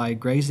seed by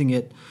grazing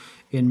it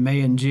in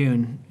May and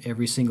June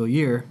every single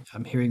year,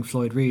 I'm hearing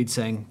Floyd Reed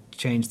saying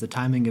change the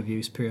timing of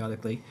use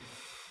periodically,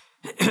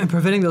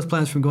 preventing those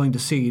plants from going to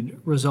seed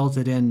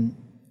resulted in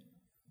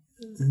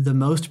the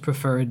most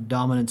preferred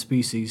dominant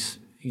species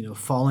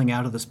falling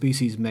out of the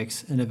species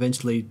mix and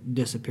eventually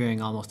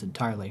disappearing almost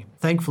entirely.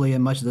 Thankfully,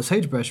 in much of the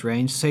sagebrush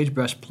range,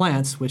 sagebrush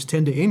plants, which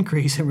tend to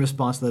increase in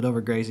response to that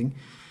overgrazing,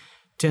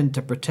 tend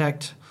to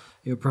provide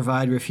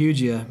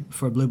refugia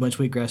for blue bunch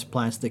wheatgrass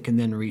plants that can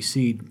then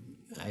reseed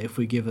if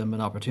we give them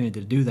an opportunity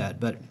to do that.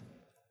 But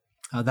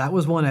that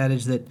was one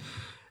adage that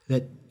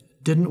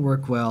didn't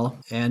work well,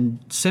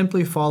 and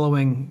simply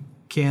following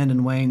Ken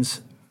and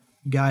Wayne's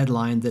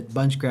guideline that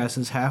bunch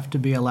grasses have to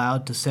be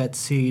allowed to set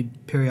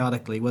seed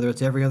periodically, whether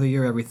it's every other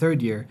year, every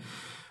third year,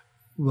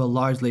 will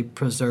largely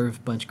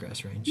preserve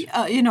bunchgrass range.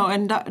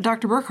 And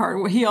Dr.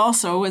 Burkhardt, he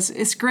also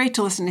it's great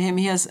to listen to him.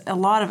 He has a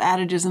lot of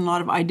adages and a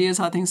lot of ideas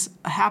how things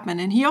happen.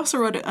 And he also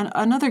wrote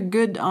another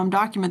good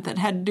document that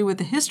had to do with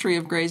the history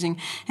of grazing.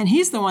 And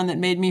he's the one that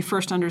made me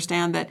first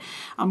understand that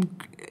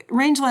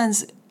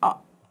rangelands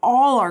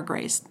all are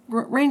grazed.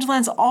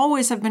 Rangelands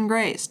always have been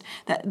grazed.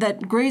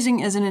 That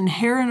grazing is an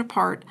inherent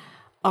part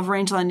of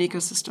rangeland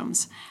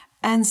ecosystems.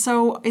 And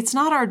so it's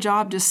not our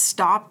job to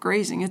stop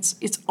grazing.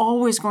 It's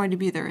always going to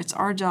be there. It's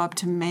our job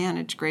to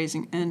manage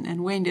grazing.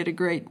 And Wayne did a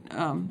great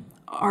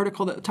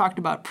article that talked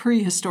about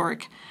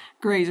prehistoric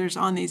grazers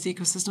on these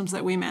ecosystems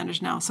that we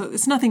manage now. So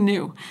it's nothing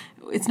new.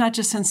 It's not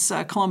just since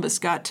Columbus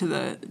got to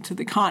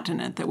the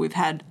continent that we've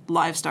had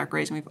livestock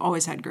grazing. We've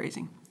always had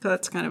grazing. So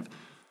that's kind of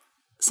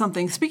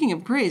something. Speaking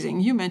of grazing,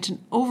 you mentioned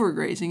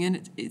overgrazing,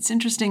 and it's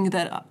interesting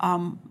that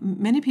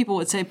many people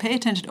would say pay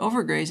attention to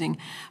overgrazing,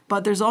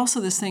 but there's also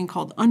this thing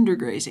called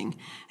undergrazing,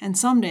 and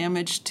some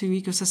damage to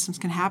ecosystems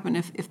can happen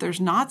if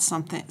there's not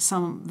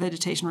some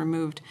vegetation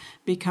removed,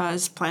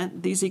 because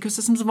these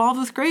ecosystems evolved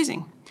with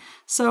grazing.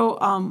 So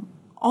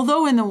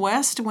although in the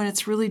West, when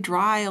it's really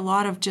dry, a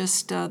lot of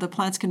just the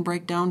plants can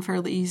break down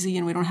fairly easy,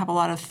 and we don't have a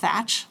lot of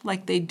thatch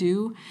like they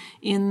do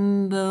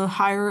in the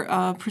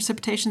higher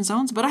precipitation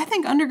zones. But I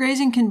think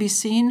undergrazing can be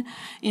seen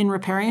in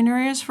riparian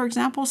areas, for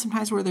example,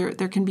 sometimes where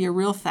there can be a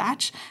real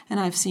thatch. And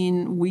I've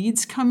seen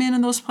weeds come in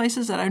those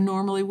places that I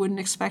normally wouldn't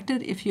expect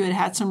it if you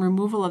had some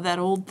removal of that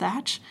old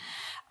thatch.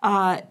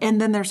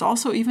 And then there's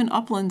also even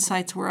upland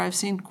sites where I've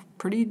seen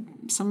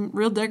some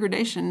real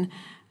degradation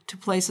to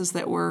places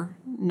that were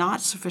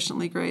not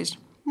sufficiently grazed.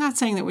 I'm not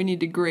saying that we need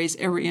to graze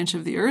every inch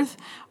of the earth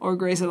or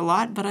graze it a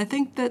lot, but I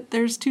think that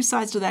there's two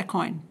sides to that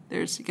coin.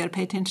 You got to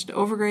pay attention to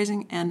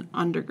overgrazing and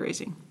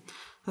undergrazing.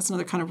 That's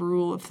another kind of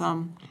rule of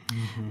thumb.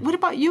 Mm-hmm. What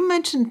about, you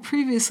mentioned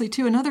previously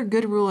too, another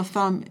good rule of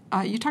thumb,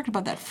 you talked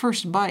about that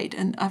first bite,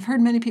 and I've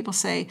heard many people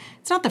say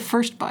it's not the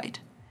first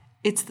bite,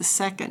 it's the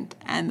second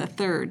and the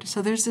third.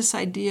 So there's this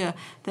idea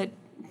that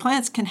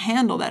plants can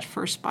handle that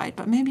first bite,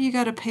 but maybe you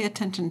got to pay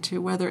attention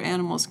to whether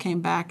animals came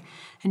back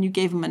and you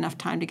gave them enough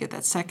time to get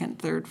that second,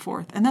 third,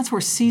 fourth. And that's where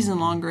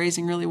season-long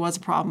grazing really was a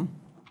problem,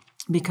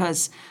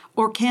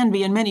 or can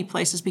be in many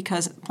places,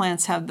 because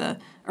animals have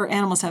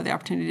the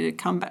opportunity to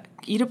come back,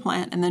 eat a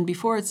plant, and then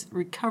before it's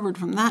recovered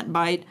from that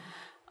bite,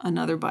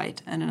 another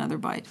bite and another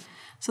bite.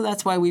 So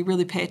that's why we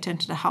really pay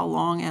attention to how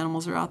long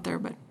animals are out there.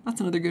 But that's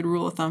another good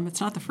rule of thumb.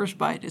 It's not the first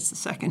bite, it's the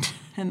second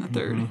and the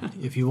third.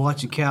 Mm-hmm. If you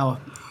watch a cow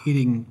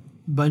eating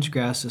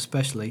bunchgrass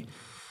especially,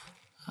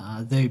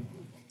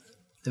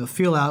 they'll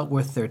feel out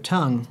with their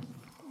tongue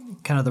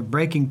kind of the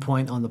breaking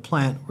point on the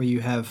plant where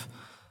you have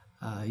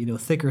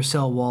thicker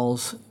cell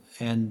walls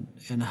and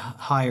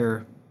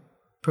higher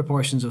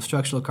proportions of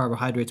structural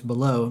carbohydrates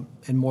below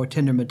and more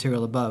tender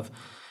material above.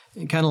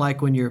 And kind of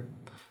like when you're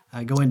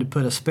going to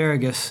put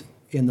asparagus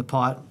in the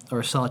pot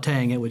or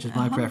sautéing it, which is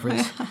my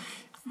preference.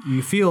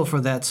 You feel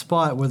for that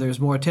spot where there's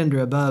more tender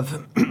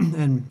above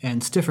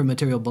and stiffer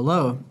material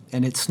below,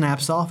 and it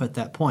snaps off at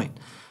that point.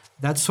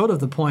 That's sort of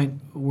the point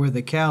where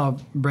the cow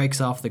breaks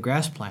off the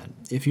grass plant.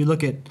 If you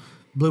look at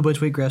blue bush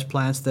wheatgrass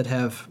plants that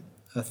have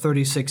a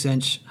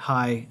 36-inch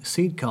high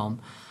seed culm,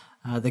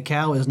 the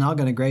cow is not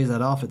going to graze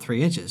that off at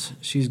 3 inches.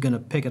 She's going to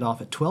pick it off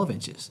at 12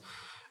 inches.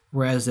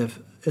 Whereas if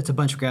it's a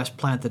bunchgrass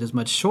plant that is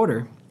much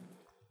shorter,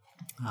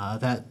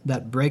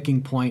 that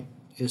breaking point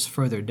is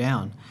further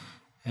down.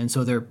 And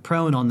so they're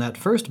prone on that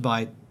first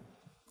bite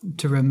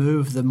to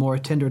remove the more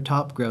tender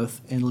top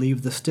growth and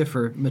leave the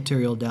stiffer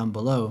material down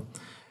below,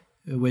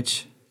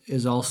 which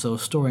is also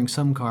storing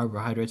some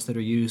carbohydrates that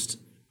are used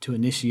to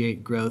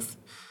initiate growth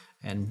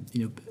and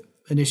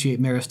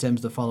initiate meristems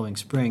the following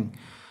spring.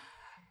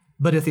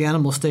 But if the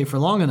animals stay for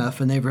long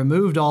enough and they've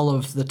removed all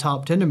of the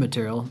top tender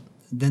material,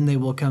 then they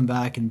will come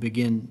back and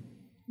begin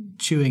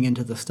chewing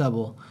into the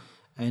stubble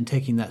and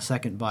taking that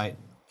second bite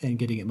and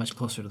getting it much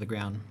closer to the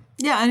ground.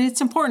 Yeah, and it's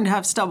important to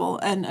have stubble,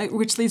 and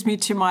which leads me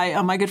to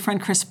my good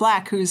friend Chris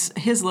Black,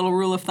 his little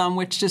rule of thumb,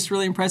 which just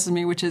really impresses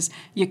me, which is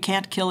you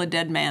can't kill a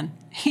dead man.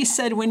 He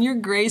said when you're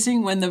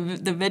grazing, when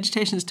the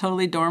vegetation is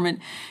totally dormant,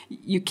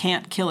 you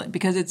can't kill it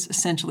because it's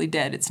essentially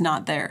dead. It's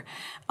not there.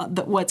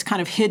 What's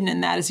kind of hidden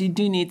in that is you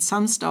do need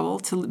some stubble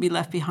to be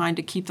left behind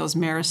to keep those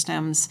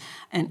meristems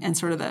and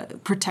sort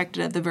of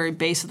protected at the very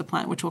base of the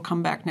plant, which will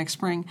come back next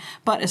spring.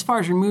 But as far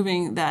as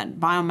removing that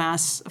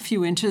biomass a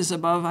few inches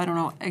above, I don't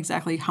know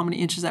exactly how many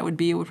inches that would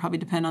be. It would probably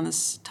depend on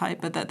this type,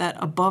 but that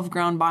above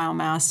ground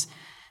biomass,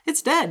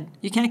 it's dead.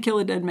 You can't kill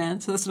a dead man.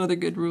 So that's another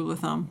good rule of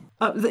thumb.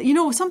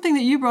 Something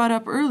that you brought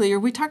up earlier,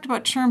 we talked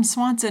about Sherm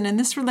Swanson, and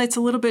this relates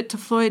a little bit to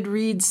Floyd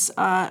Reed's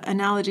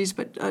analogies,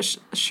 but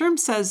Sherm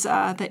says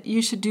that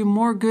you should do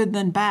more good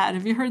than bad.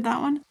 Have you heard that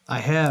one? I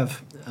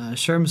have.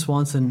 Sherm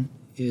Swanson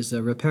is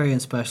a riparian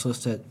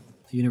specialist at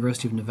the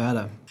University of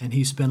Nevada, and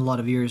he spent a lot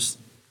of years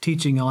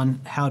teaching on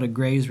how to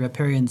graze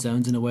riparian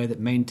zones in a way that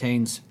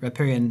maintains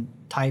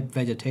riparian-type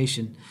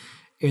vegetation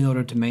in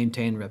order to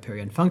maintain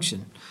riparian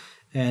function.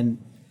 And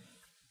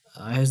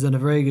has done a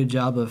very good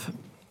job of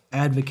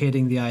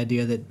advocating the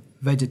idea that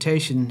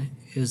vegetation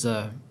is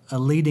a a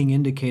leading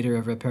indicator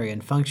of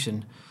riparian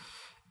function,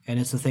 and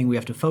it's the thing we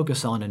have to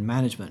focus on in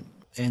management.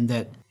 And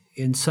that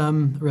in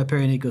some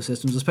riparian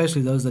ecosystems,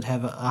 especially those that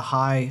have a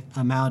high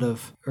amount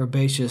of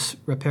herbaceous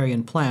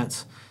riparian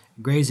plants,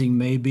 grazing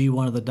may be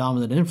one of the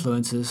dominant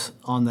influences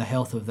on the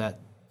health of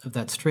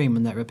that stream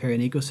and that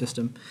riparian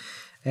ecosystem.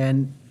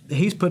 And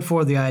he's put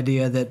forward the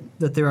idea that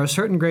there are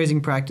certain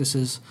grazing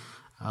practices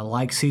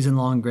like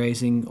season-long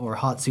grazing or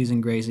hot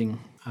season grazing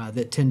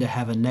that tend to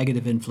have a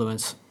negative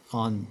influence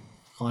on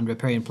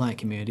riparian plant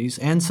communities,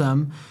 and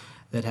some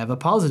that have a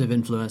positive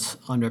influence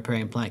on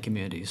riparian plant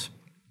communities.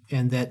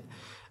 And that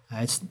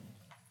it's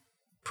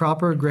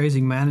proper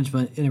grazing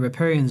management in a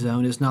riparian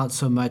zone is not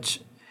so much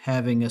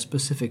having a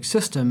specific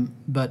system,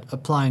 but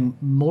applying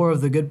more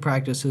of the good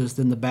practices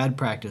than the bad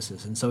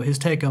practices. And so his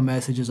take-home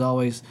message is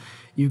always,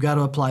 you've got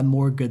to apply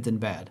more good than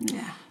bad.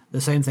 Yeah. The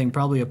same thing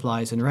probably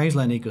applies in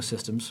rangeland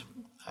ecosystems.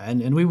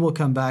 And we will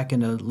come back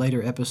in a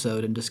later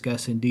episode and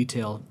discuss in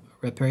detail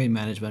riparian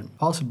management,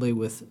 possibly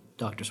with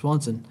Dr.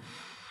 Swanson.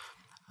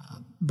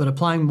 But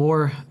applying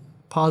more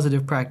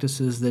positive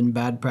practices than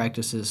bad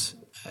practices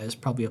is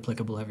probably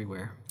applicable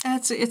everywhere.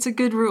 It's a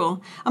good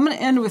rule. I'm going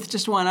to end with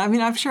just one. I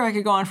mean, I'm sure I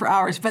could go on for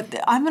hours, but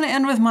I'm going to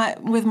end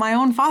with my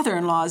own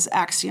father-in-law's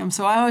axiom.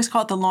 So I always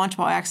call it the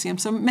Launchbaugh axiom.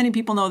 So many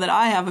people know that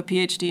I have a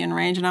PhD in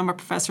range, and I'm a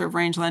professor of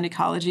rangeland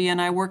ecology,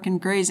 and I work in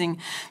grazing.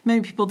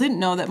 Many people didn't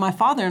know that my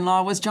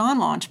father-in-law was John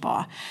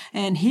Launchbaugh,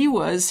 and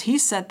he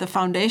set the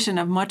foundation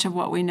of much of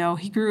what we know.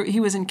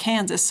 He was in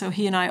Kansas, so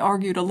he and I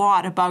argued a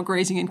lot about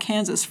grazing in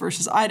Kansas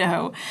versus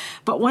Idaho.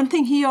 But one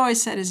thing he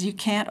always said is you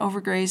can't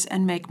overgraze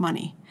and make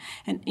money.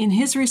 And in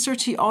his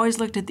research, he always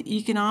looked at the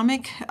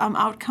economic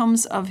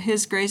outcomes of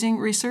his grazing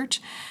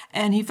research.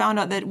 And he found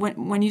out that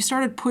when you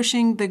started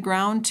pushing the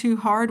ground too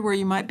hard, where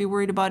you might be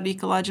worried about it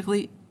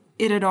ecologically,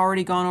 it had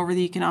already gone over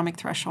the economic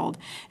threshold.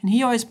 And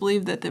he always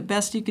believed that the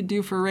best you could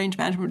do for range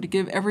management would to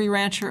give every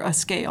rancher a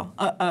scale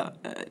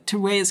to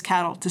weigh his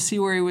cattle, to see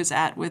where he was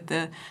at with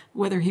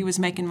whether he was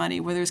making money,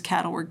 whether his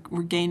cattle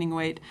were gaining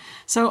weight.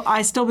 So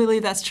I still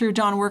believe that's true.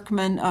 John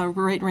Workman, a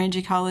great range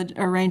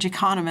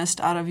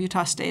economist out of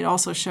Utah State,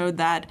 also showed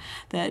that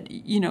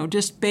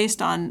just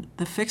based on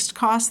the fixed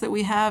costs that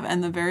we have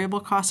and the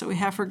variable costs that we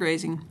have for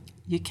grazing,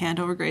 you can't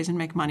overgraze and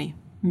make money.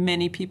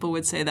 Many people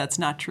would say that's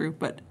not true,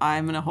 but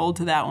I'm going to hold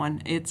to that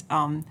one. It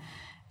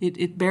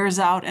bears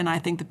out, and I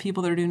think the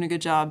people that are doing a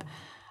good job,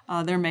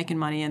 they're making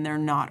money and they're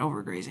not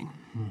overgrazing.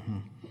 Mm-hmm.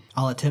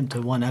 I'll attempt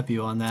to one-up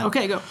you on that.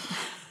 Okay, go.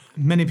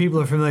 Many people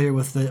are familiar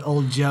with the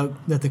old joke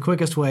that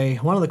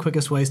one of the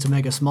quickest ways to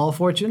make a small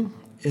fortune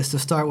is to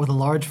start with a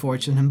large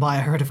fortune and buy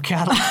a herd of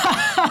cattle.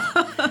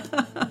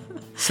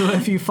 So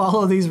if you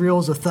follow these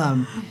rules of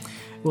thumb,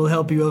 will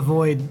help you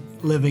avoid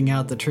living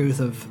out the truth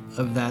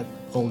of that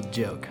old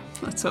joke.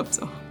 Let's hope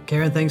so.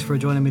 Karen, thanks for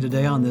joining me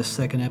today on this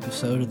second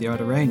episode of The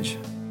Art of Range.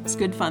 It's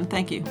good fun.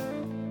 Thank you.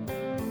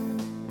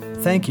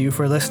 Thank you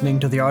for listening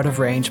to the Art of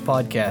Range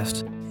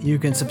podcast. You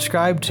can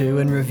subscribe to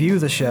and review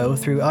the show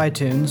through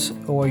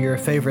iTunes or your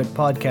favorite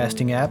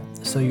podcasting app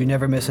so you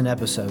never miss an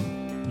episode.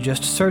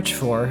 Just search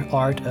for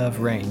Art of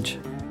Range.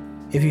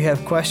 If you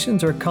have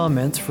questions or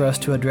comments for us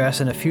to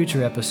address in a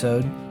future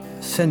episode,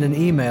 send an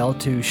email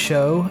to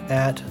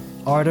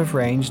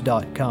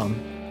show@artofrange.com.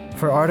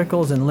 For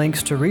articles and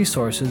links to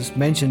resources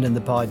mentioned in the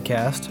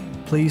podcast,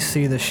 please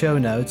see the show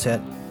notes at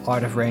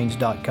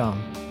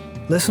artofrange.com.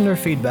 Listener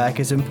feedback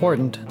is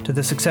important to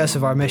the success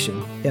of our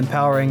mission,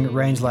 empowering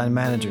rangeland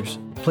managers.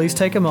 Please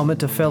take a moment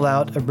to fill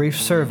out a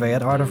brief survey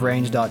at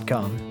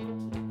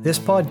artofrange.com. This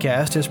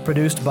podcast is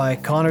produced by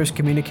Connors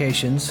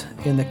Communications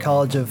in the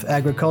College of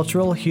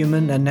Agricultural,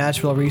 Human, and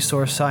Natural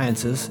Resource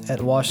Sciences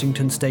at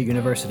Washington State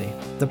University.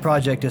 The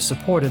project is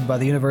supported by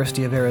the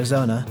University of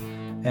Arizona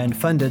and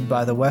funded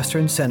by the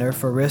Western Center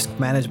for Risk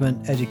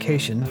Management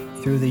Education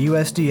through the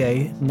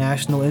USDA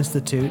National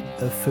Institute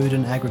of Food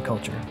and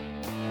Agriculture.